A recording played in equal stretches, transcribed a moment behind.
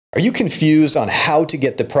Are you confused on how to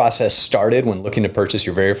get the process started when looking to purchase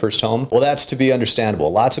your very first home? Well, that's to be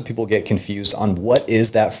understandable. Lots of people get confused on what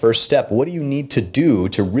is that first step. What do you need to do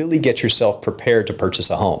to really get yourself prepared to purchase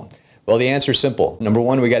a home? Well, the answer is simple. Number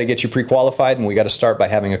one, we got to get you pre-qualified, and we got to start by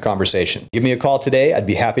having a conversation. Give me a call today. I'd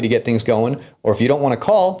be happy to get things going. Or if you don't want to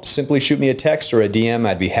call, simply shoot me a text or a DM.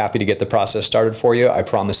 I'd be happy to get the process started for you. I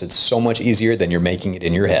promise it's so much easier than you're making it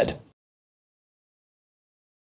in your head.